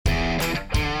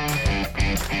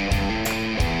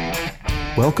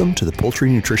Welcome to the Poultry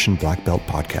Nutrition Black Belt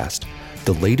Podcast,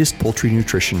 the latest poultry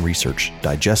nutrition research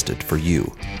digested for you.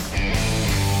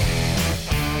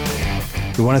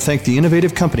 We want to thank the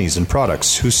innovative companies and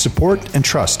products whose support and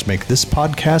trust make this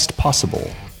podcast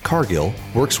possible. Cargill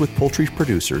works with poultry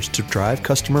producers to drive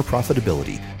customer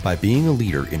profitability by being a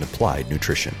leader in applied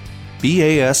nutrition.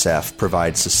 BASF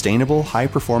provides sustainable,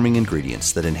 high-performing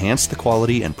ingredients that enhance the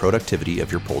quality and productivity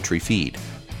of your poultry feed.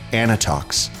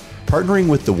 Anatox, partnering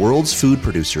with the world's food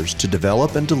producers to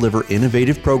develop and deliver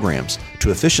innovative programs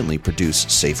to efficiently produce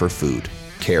safer food.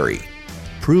 Kerry,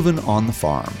 proven on the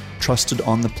farm, trusted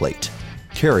on the plate.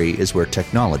 Kerry is where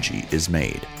technology is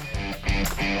made.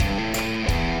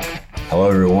 Hello,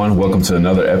 everyone. Welcome to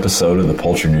another episode of the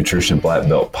Poultry Nutrition Black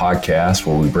Belt Podcast,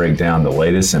 where we break down the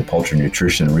latest in poultry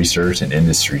nutrition research and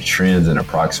industry trends in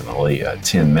approximately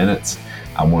 10 minutes.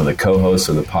 I'm one of the co-hosts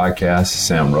of the podcast,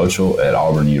 Sam Rochel at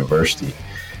Auburn University.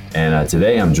 And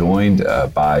today I'm joined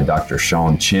by Dr.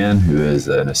 Chen, who is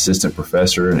an assistant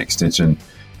professor and extension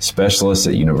specialist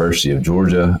at University of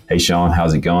Georgia. Hey, Sean,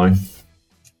 how's it going?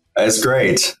 It's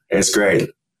great.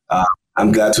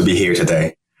 I'm glad to be here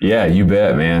today. Yeah, you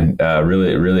bet, man.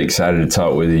 Really excited to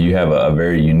talk with you. You have a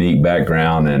very unique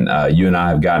background, and you and I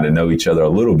have gotten to know each other a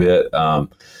little bit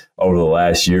over the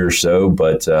last year or so.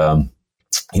 But,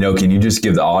 can you just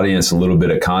give the audience a little bit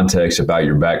of context about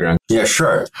your background? Yeah,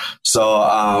 sure. So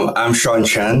I'm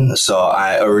Chen. So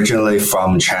I originally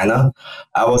from China.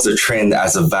 I was trained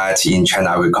as a vet in China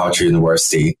Agricultural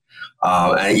University.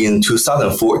 And in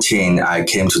 2014, I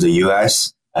came to the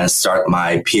U.S. and start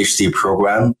my PhD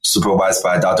program supervised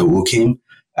by Dr. Wu Kim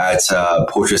at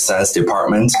Poultry Science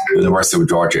Department, University of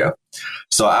Georgia.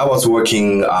 So I was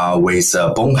working with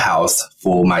bone health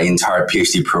for my entire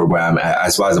PhD program,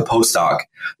 as well as a postdoc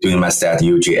doing my stay at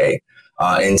UGA.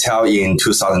 Until in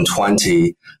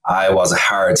 2020, I was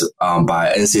hired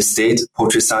by NC State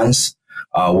Poultry Science,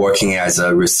 working as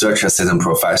a research assistant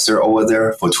professor over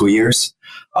there for 2 years.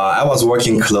 I was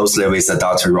working closely with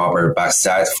Dr. Robert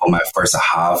Blackhead for my first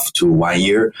half to 1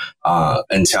 year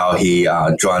until he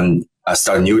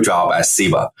started a new job at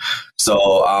SIBA.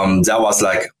 So that was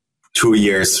like 2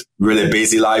 years, really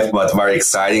busy life, but very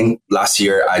exciting. Last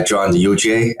year, I joined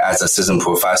UGA as assistant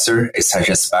professor,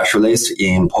 extension specialist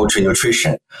in poultry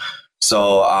nutrition.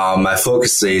 So my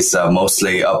focus is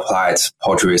mostly applied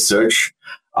poultry research,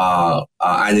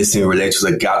 anything related to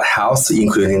the gut health,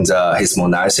 including the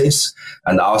histaminolysis,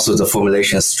 and also the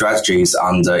formulation strategies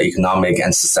on the economic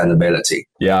and sustainability.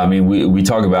 Yeah, I mean, we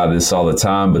talk about this all the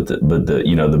time, but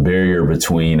the barrier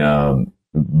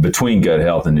between gut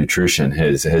health and nutrition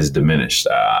has diminished.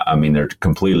 I mean, they're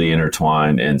completely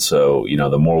intertwined. And so,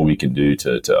 the more we can do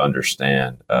to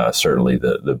understand, certainly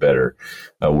the better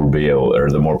we'll be able, or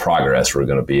the more progress we're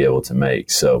going to be able to make.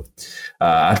 So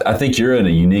I think you're in a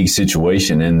unique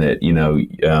situation in that,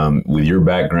 with your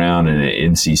background in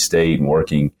NC State and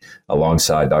working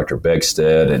alongside Dr.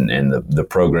 Blackhead and the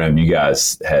program you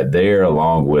guys had there,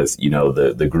 along with,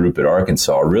 the group at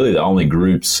Arkansas, are really the only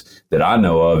groups that I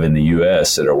know of in the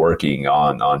U.S. that are working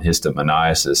on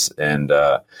histaminolysis. And,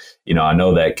 I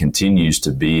know that continues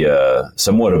to be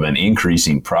somewhat of an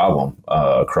increasing problem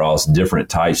across different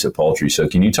types of poultry. So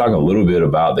can you talk a little bit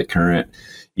about the current,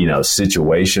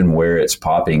 situation where it's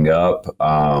popping up,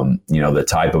 the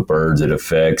type of birds it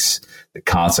affects, the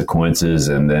consequences,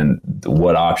 and then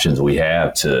what options we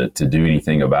have to do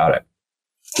anything about it?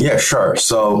 Yeah, sure.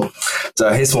 So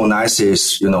the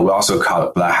histaminolysis, we also call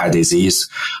it Blackhead disease.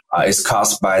 It's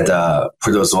caused by the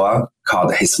protozoa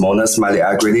called Histomonas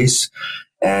meleagrides.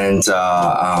 And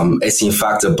it's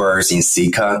infect the birds in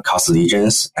ceca, cause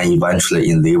lesions, and eventually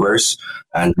in livers,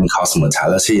 and cause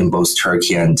mortality in both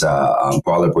turkey and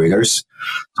broiler breeders.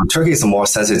 So turkey is more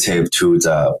sensitive to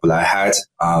the blackhead,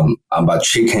 but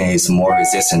chicken is more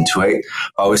resistant to it.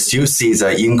 But we still see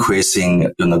the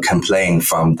increasing, complaint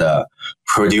from the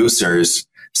producers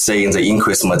saying the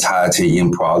increased mortality in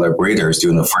broiler breeders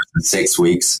during the first 6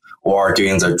 weeks, or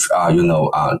during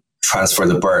the transfer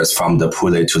the birds from the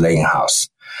pullet to laying house.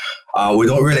 We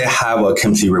don't really have a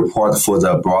complete report for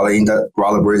the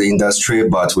broiler breeder industry,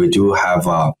 but we do have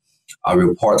a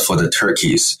report for the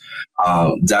turkeys.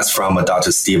 That's from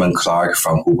Dr. Stephen Clark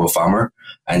from Hoover Farmer,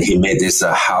 and he made this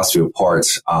health report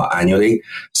annually.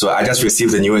 So I just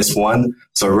received the newest one.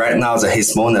 So right now, the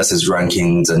Histomonas is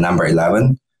ranking the number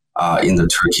 11 in the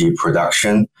turkey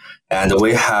production. And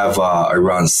we have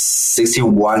around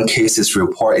 61 cases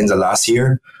report in the last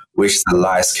year, which is the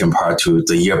last compared to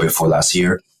the year before last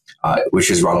year,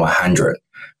 which is around 100.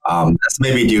 That's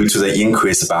maybe due to the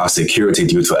increased biosecurity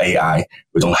due to AI.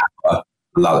 We don't have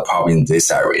a lot of problem in this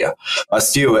area. But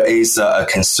still, it's a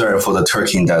concern for the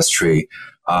turkey industry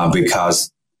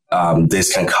because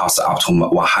this can cause up to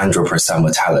 100%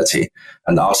 mortality.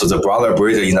 And also the broiler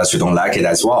breeder industry don't like it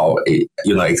as well. It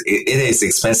is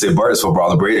expensive birds for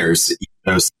broiler breeders.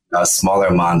 There's a smaller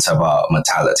amount of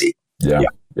mortality. Yeah.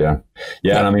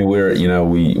 And I mean,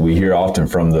 we hear often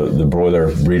from the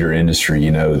broiler breeder industry,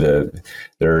 there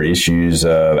are issues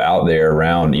out there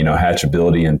around,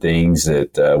 hatchability and things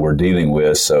that we're dealing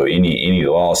with. So any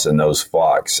loss in those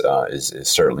flocks is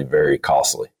certainly very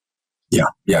costly. Yeah,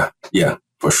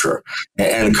 for sure.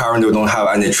 And currently we don't have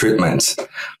any treatment.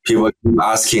 People keep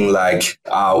asking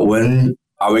when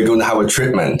are we going to have a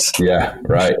treatment? Yeah,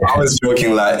 right. I was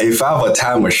joking if I have a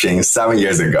time machine 7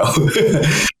 years ago,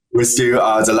 we still,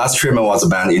 the last treatment was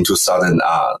banned in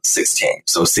 2016.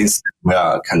 So since we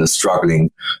are kind of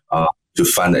struggling to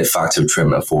find an effective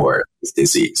treatment for this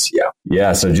disease.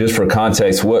 Yeah. So just for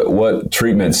context, what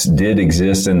treatments did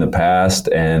exist in the past,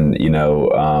 and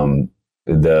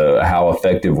how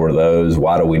effective were those?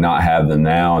 Why do we not have them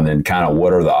now? And then kind of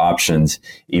what are the options,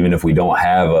 even if we don't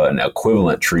have an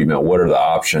equivalent treatment, what are the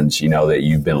options, that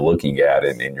you've been looking at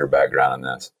in your background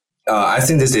in this? I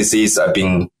think this disease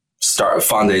been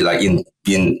founded in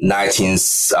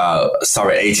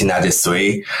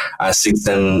 1893. Since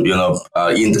then,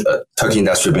 in the turkey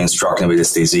industry been struggling with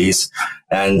this disease.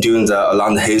 And during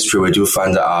along the history, we do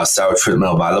find several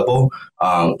treatment available,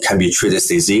 can be treated this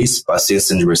disease. But since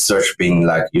then, the research being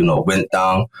went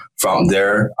down from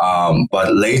there.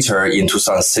 But later in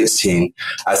 2016,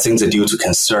 I think that due to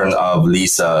concern of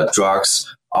these drugs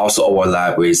also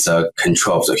overlap with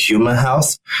control of the human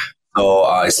health. So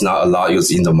it's not allowed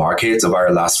use in the market. The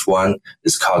very last one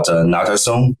is called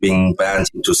naltrexone, being banned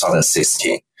in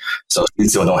 2016. So we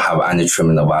still don't have any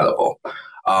treatment available.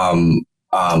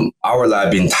 Our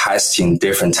lab been testing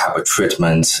different type of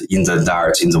treatment in the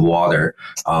diet, in the water,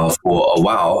 for a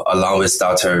while, along with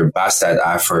Dr. Blackhead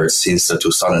efforts since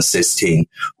 2016.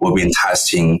 We've been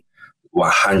testing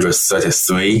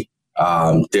 133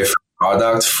 different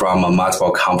products from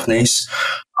multiple companies.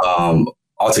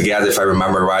 Altogether, if I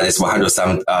remember right, it's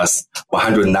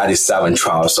 197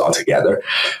 trials altogether.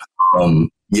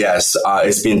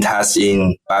 It's been tested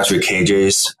in battery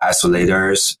cages,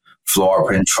 isolators,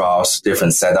 fluoroprint trials,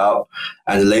 different setup.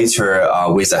 And later,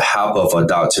 with the help of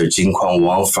Dr. Jinquan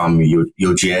Wang from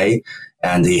UGA,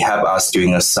 and he helped us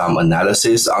doing some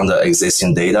analysis on the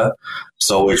existing data.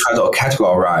 So we try to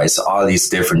categorize all these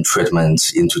different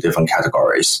treatments into different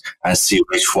categories and see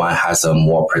which one has a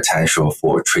more potential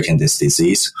for treating this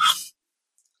disease.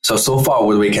 So far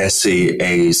what we can see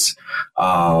is,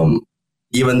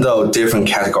 even though different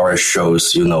categories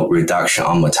shows, reduction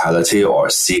on mortality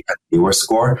or sick and liver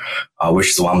score,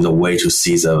 which is one of the way to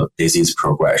see the disease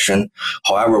progression.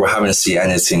 However, we haven't seen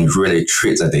anything really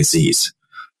treat the disease.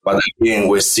 But again,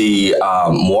 we see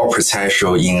more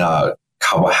potential in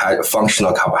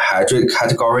functional carbohydrate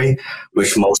category,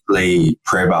 which mostly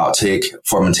prebiotic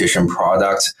fermentation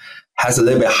product, has a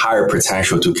little bit higher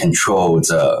potential to control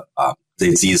the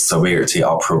disease severity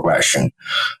or progression.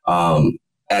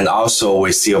 And also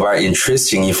we see a very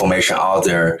interesting information out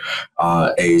there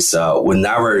is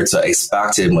whenever the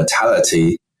expected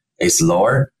mortality is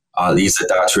lower, these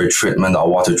dietary treatment or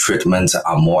water treatment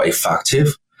are more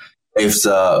effective. If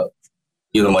the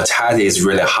mortality is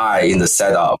really high in the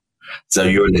setup, they're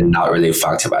usually not really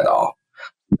effective at all.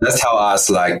 That tells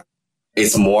us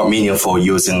it's more meaningful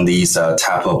using these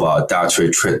type of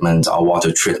dietary treatment or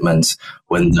water treatment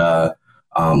when the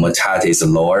mortality is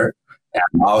lower.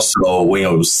 And also when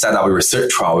you set up a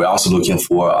research trial, we're also looking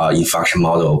for infection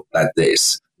model like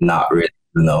this, not really,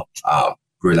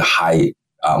 really high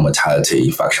mortality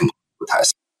infection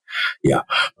test. Yeah.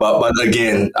 But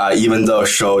again, even though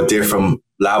show different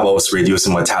levels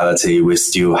reducing mortality, we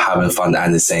still haven't found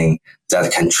anything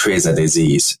that can treat the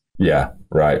disease. Yeah,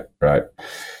 right.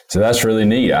 So that's really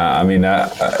neat. I mean,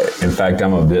 in fact,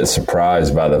 I'm a bit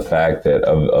surprised by the fact that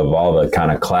of all the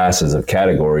kind of classes of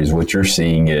categories, what you're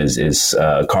seeing is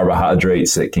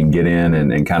carbohydrates that can get in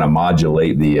and kind of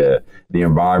modulate the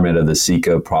environment of the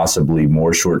cica, possibly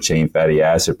more short chain fatty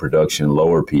acid production,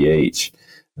 lower pH.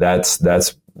 That's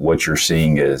what you're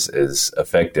seeing is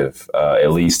effective,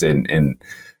 at least in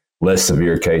less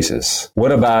severe cases.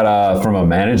 What about from a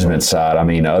management side? I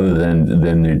mean, other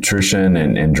than nutrition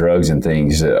and drugs and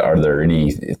things, are there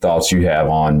any thoughts you have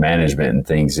on management and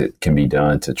things that can be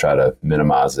done to try to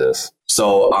minimize this?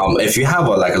 So if you have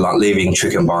a living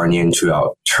chicken barn near to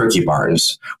our turkey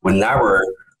barns, whenever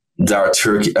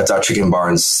the chicken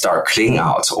barns start cleaning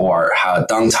out or have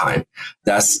downtime,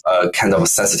 that's a kind of a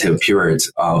sensitive period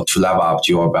to level up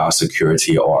your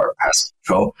biosecurity or pest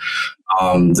control.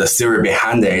 The theory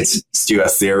behind it is still a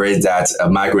theory that a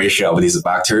migration of these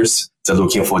vectors they're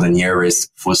looking for the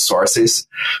nearest food sources.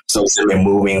 So they're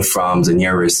moving from the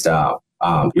nearest, from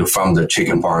the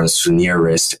chicken barns to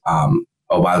nearest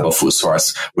available food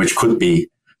source, which could be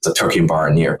the turkey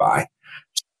barn nearby.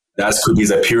 That could be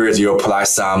the period you apply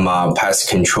some pest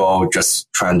control,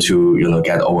 just trying to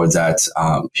get over that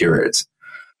period.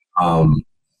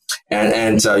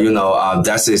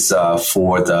 That is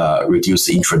for the reduced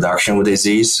introduction of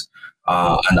disease,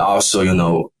 and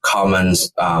also common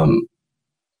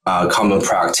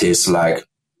practice like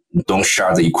don't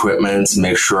share the equipment.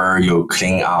 Make sure you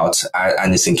clean out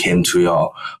anything came to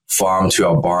your farm, to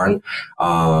your barn.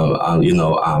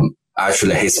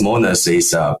 Actually, Hismonus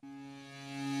is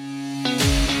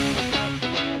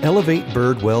Elevate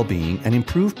bird well-being and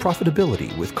improve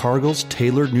profitability with Cargill's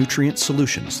tailored nutrient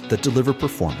solutions that deliver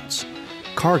performance.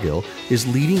 Cargill is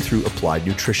leading through applied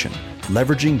nutrition,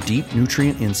 leveraging deep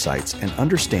nutrient insights and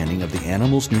understanding of the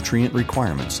animal's nutrient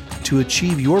requirements to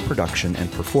achieve your production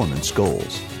and performance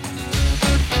goals.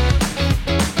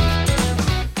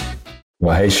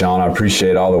 Well, hey, Sean, I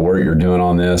appreciate all the work you're doing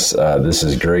on this. This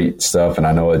is great stuff, and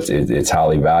I know it's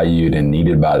highly valued and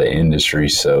needed by the industry.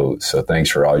 So thanks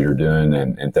for all you're doing,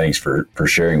 and thanks for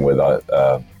sharing with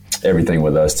everything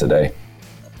with us today.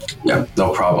 Yeah,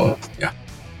 no problem. Yeah.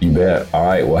 You bet. All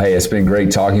right. Well, hey, it's been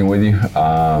great talking with you.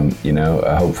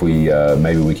 Hopefully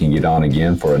maybe we can get on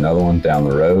again for another one down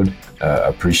the road.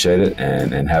 Appreciate it,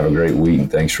 and have a great week,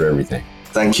 and thanks for everything.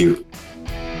 Thank you.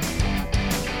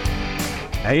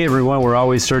 Hey everyone, we're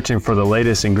always searching for the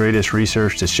latest and greatest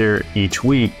research to share each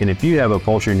week. And if you have a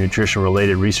poultry nutrition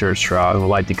related research trial and would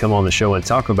like to come on the show and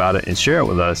talk about it and share it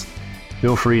with us,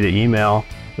 feel free to email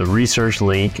the research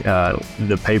link,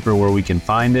 the paper where we can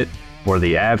find it, or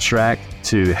the abstract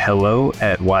to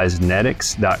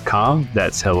hello@wisenetics.com.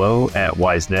 That's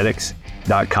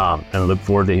hello@wisenetics.com. And I look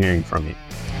forward to hearing from you.